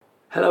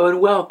Hello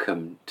and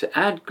welcome to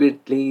Ad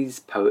Gridley's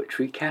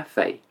Poetry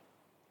Cafe,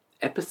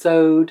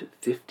 episode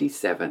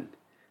 57.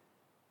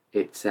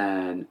 It's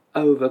an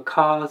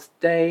overcast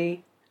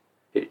day,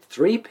 it's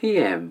 3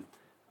 p.m.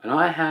 and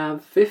I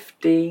have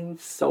 15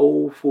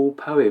 soulful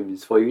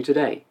poems for you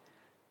today,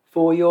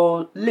 for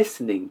your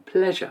listening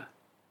pleasure.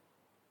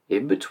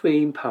 In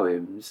between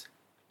poems,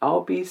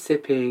 I'll be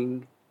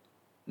sipping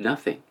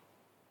nothing.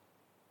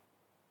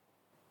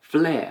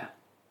 Flare.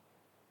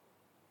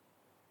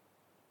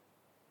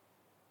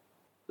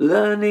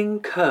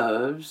 Learning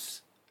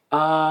curves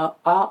are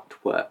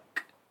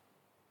artwork.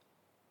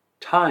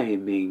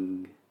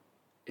 Timing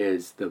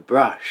is the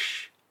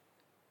brush.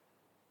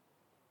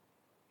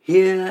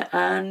 Here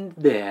and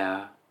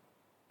there,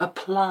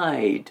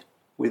 applied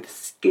with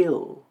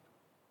skill,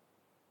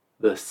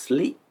 the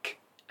sleek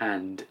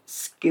and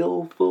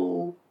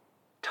skillful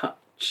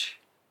touch.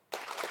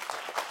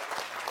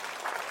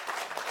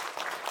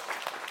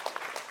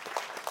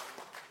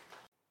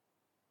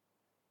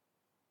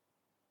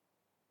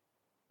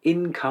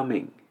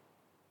 Incoming.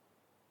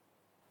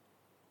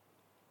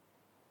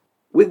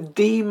 With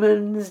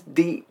demons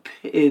deep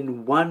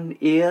in one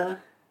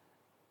ear,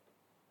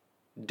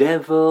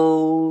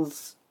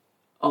 devils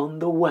on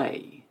the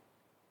way.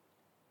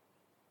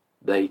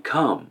 They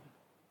come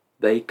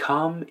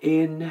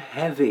in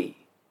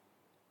heavy,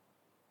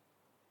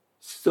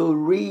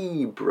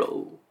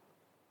 cerebral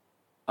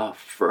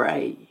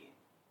affray.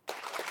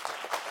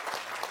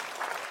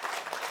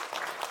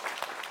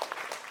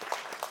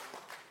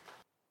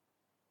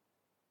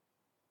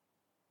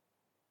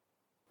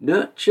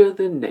 Nurture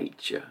the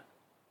nature.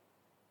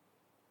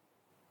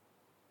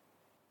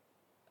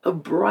 A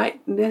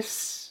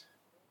brightness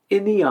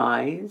in the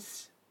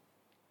eyes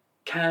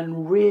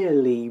can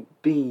really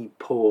be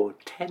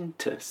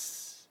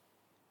portentous.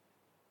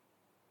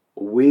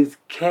 With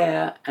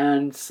care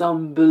and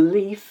some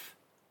belief,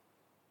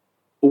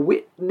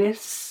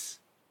 witness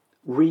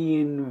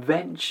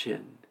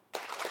reinvention.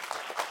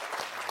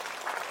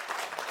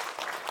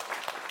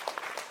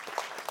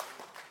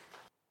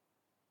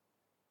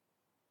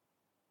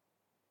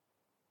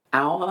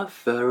 Our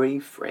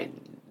furry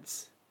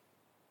friends.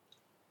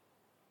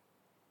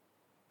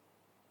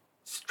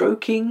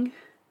 Stroking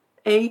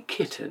a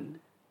kitten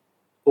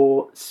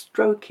or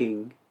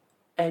stroking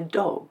a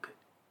dog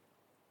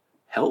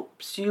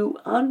helps you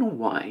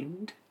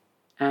unwind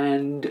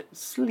and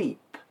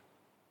sleep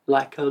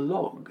like a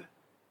log.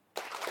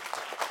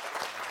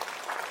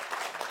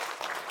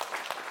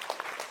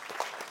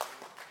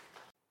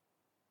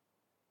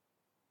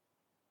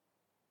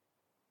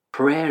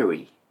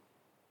 Prairie.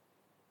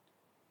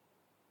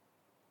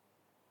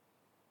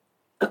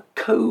 A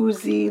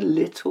cozy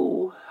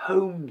little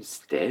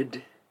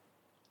homestead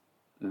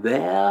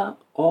there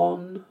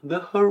on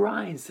the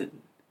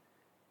horizon,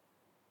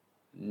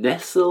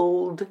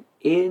 nestled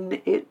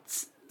in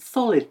its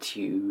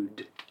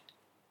solitude,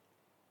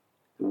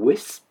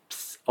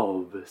 wisps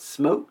of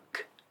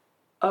smoke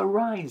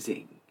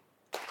arising.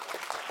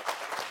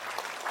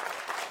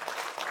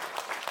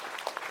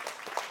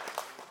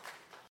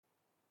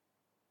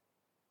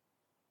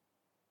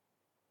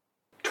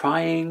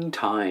 Trying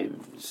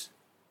times.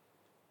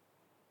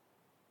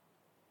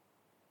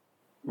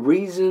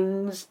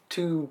 Reasons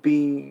to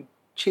be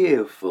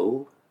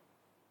cheerful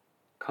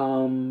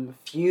come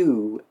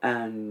few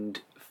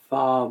and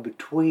far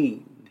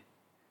between.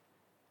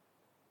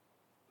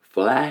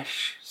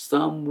 Flash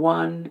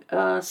someone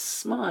a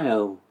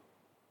smile,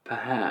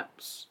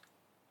 perhaps,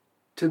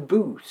 to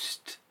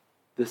boost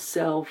the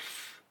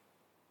self-esteem.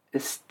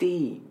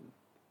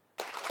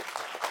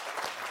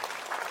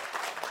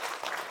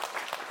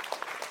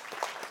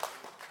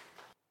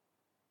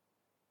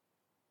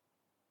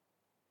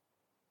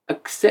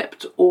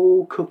 Accept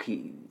all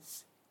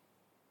cookies.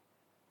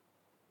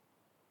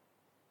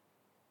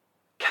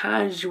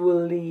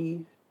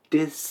 Casually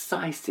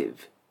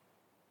decisive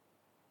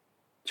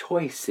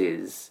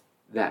choices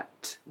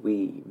that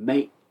we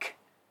make.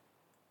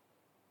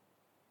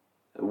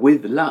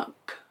 With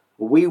luck,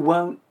 we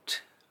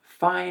won't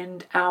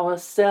find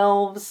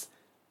ourselves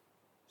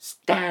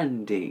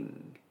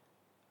standing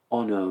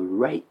on a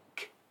rake.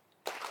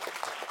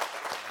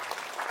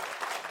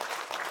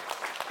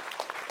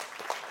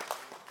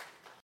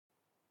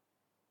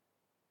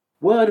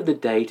 Word of the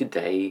day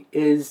today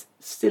is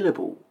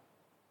syllable.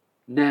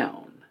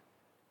 Noun.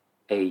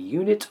 A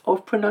unit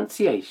of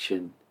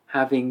pronunciation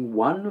having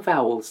one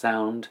vowel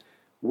sound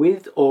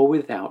with or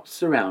without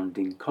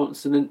surrounding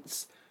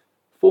consonants,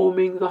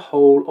 forming the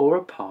whole or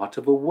a part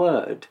of a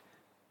word.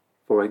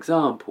 For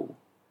example,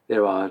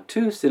 there are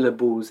 2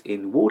 syllables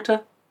in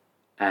water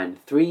and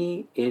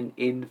 3 in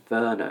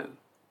inferno.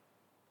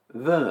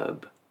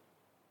 Verb.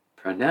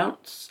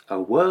 Pronounce a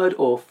word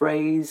or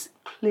phrase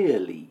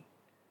clearly,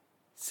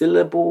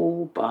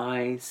 syllable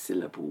by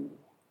syllable.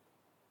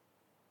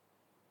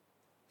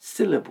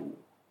 Syllable.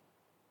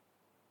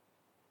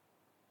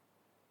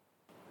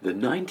 The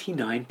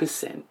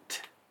 99%.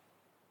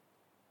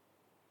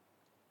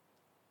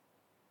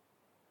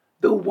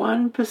 The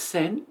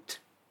 1%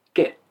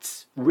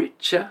 gets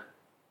richer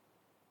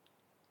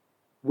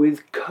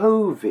with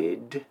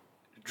COVID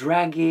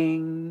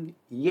dragging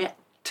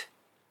yet.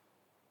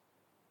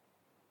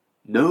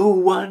 No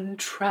one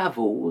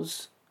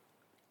travels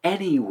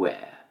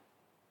anywhere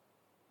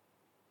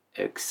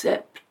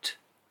except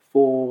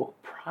for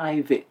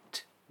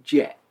private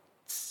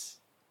jets.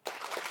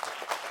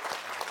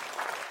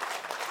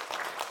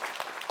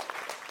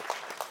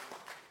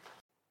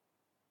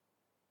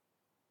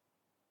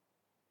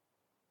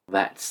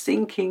 That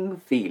sinking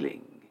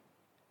feeling.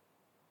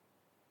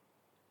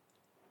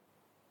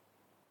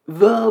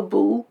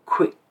 Verbal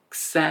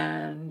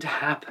quicksand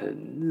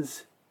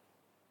happens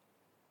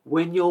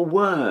when your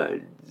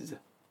words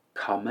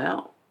come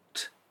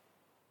out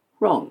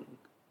wrong.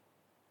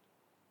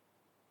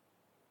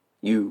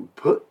 You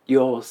put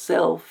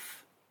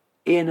yourself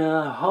in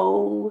a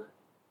hole,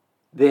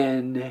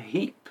 then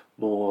heap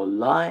more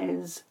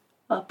lies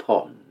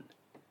upon.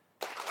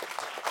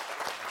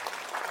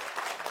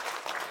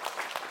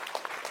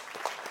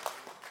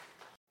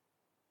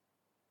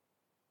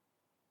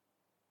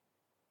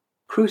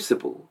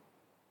 Crucible.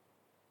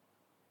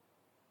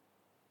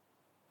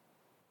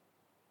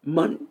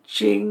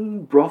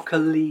 Munching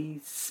broccoli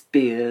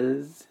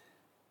spears,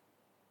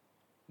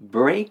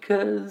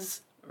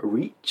 breakers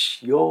reach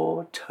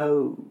your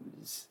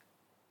toes.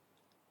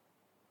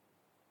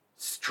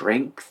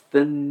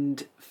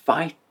 Strengthened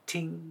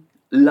fighting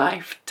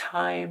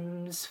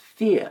lifetime's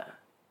fear,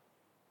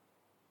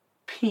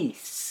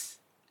 peace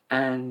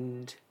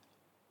and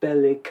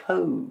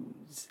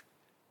bellicose.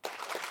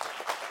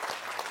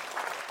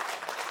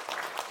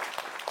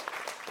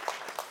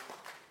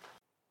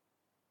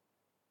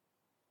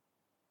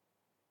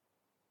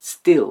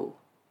 Still,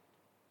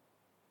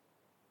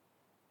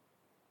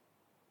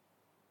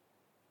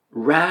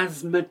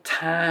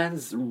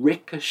 razzmatazz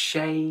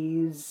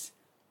ricochets,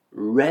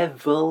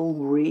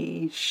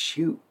 revelry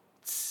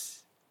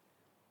shoots,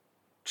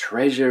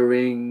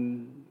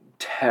 treasuring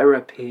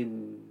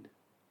terrapin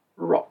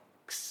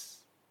rocks.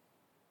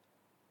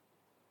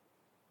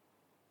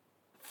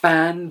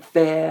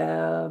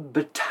 Fanfare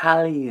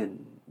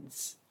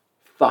battalions,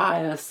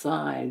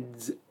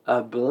 firesides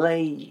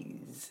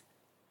ablaze,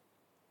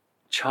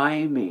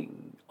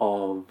 chiming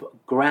of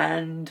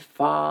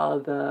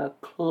grandfather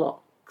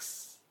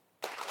clocks.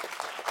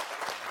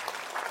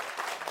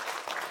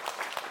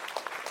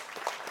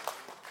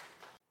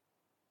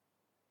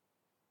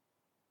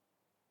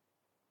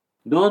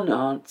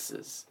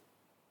 Non-answers.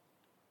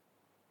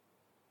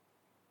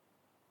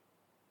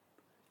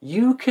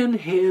 You can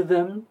hear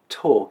them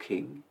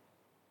talking,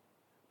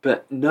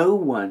 but no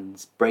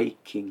one's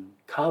breaking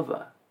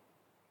cover.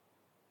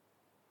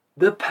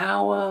 The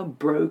power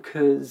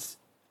brokers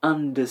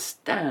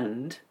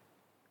understand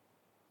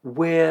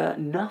we're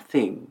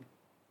nothing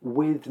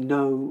with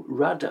no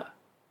rudder.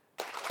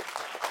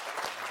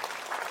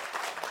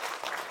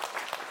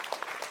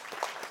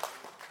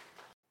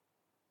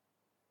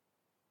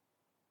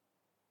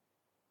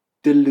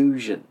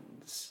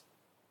 Delusions.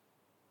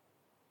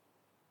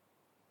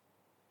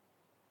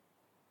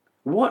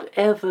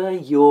 Whatever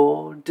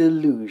your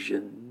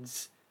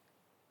delusions,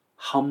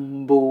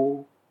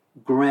 humble,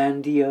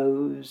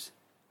 grandiose,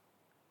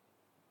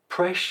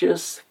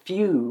 precious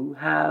few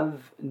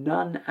have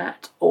none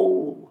at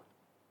all.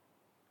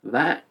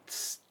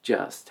 That's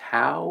just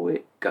how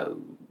it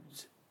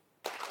goes.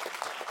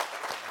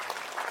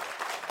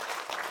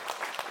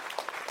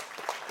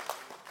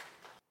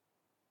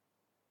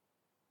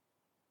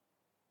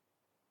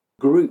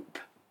 Group.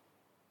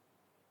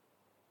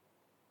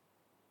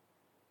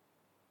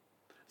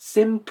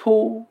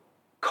 Simple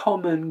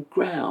common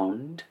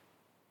ground,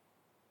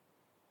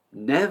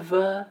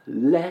 never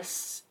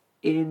less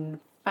in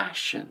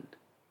fashion.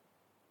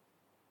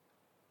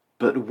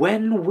 But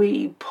when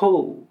we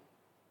pull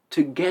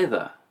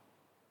together,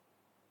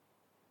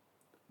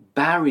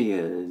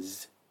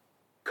 barriers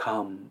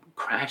come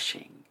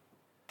crashing.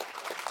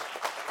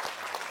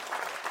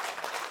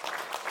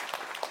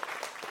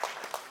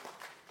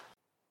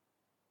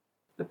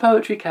 The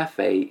Poetry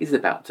Cafe is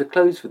about to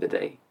close for the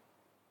day.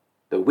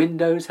 The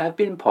windows have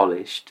been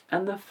polished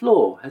and the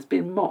floor has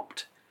been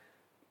mopped.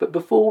 But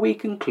before we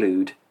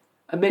conclude,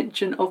 a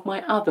mention of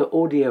my other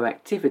audio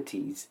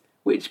activities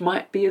which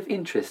might be of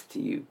interest to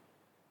you.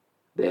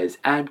 There's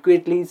Ad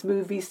Gridley's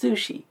movie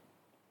Sushi.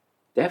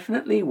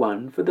 Definitely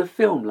one for the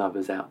film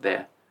lovers out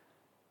there.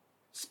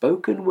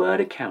 Spoken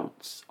word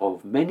accounts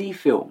of many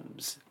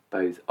films,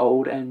 both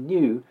old and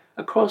new,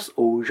 across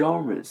all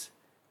genres.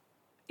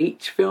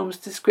 Each film's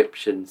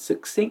description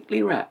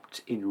succinctly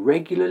wrapped in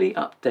regularly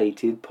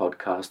updated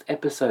podcast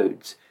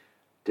episodes,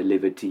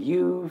 delivered to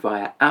you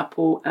via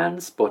Apple and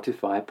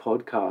Spotify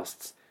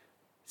podcasts.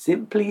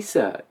 Simply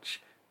search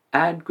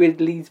Ad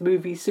Gridley's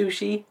movie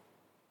Sushi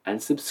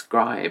and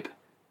subscribe.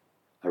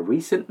 A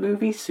recent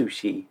movie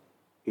Sushi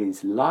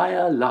is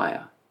Liar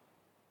Liar.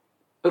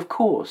 Of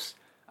course,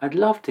 I'd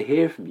love to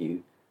hear from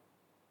you.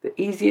 The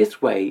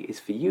easiest way is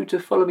for you to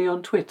follow me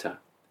on Twitter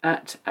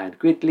at Ad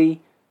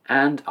Gridley,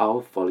 and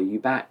I'll follow you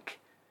back.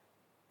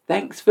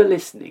 Thanks for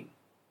listening,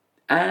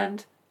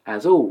 and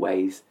as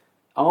always,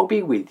 I'll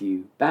be with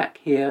you back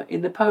here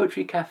in the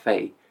Poetry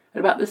Cafe at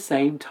about the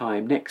same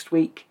time next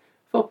week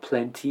for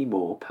plenty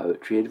more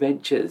poetry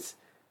adventures.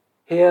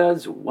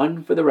 Here's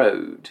one for the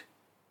road.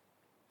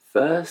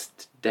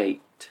 First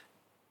date.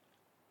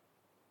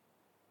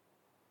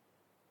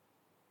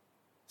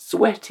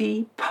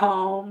 Sweaty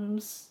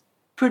palms,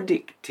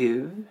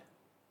 predictive,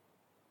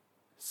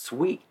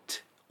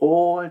 sweet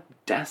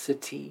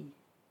audacity,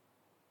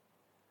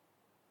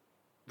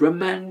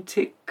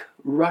 romantic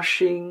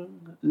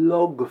rushing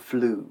log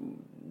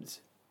flumes,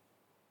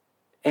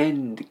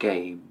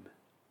 endgame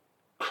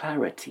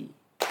clarity.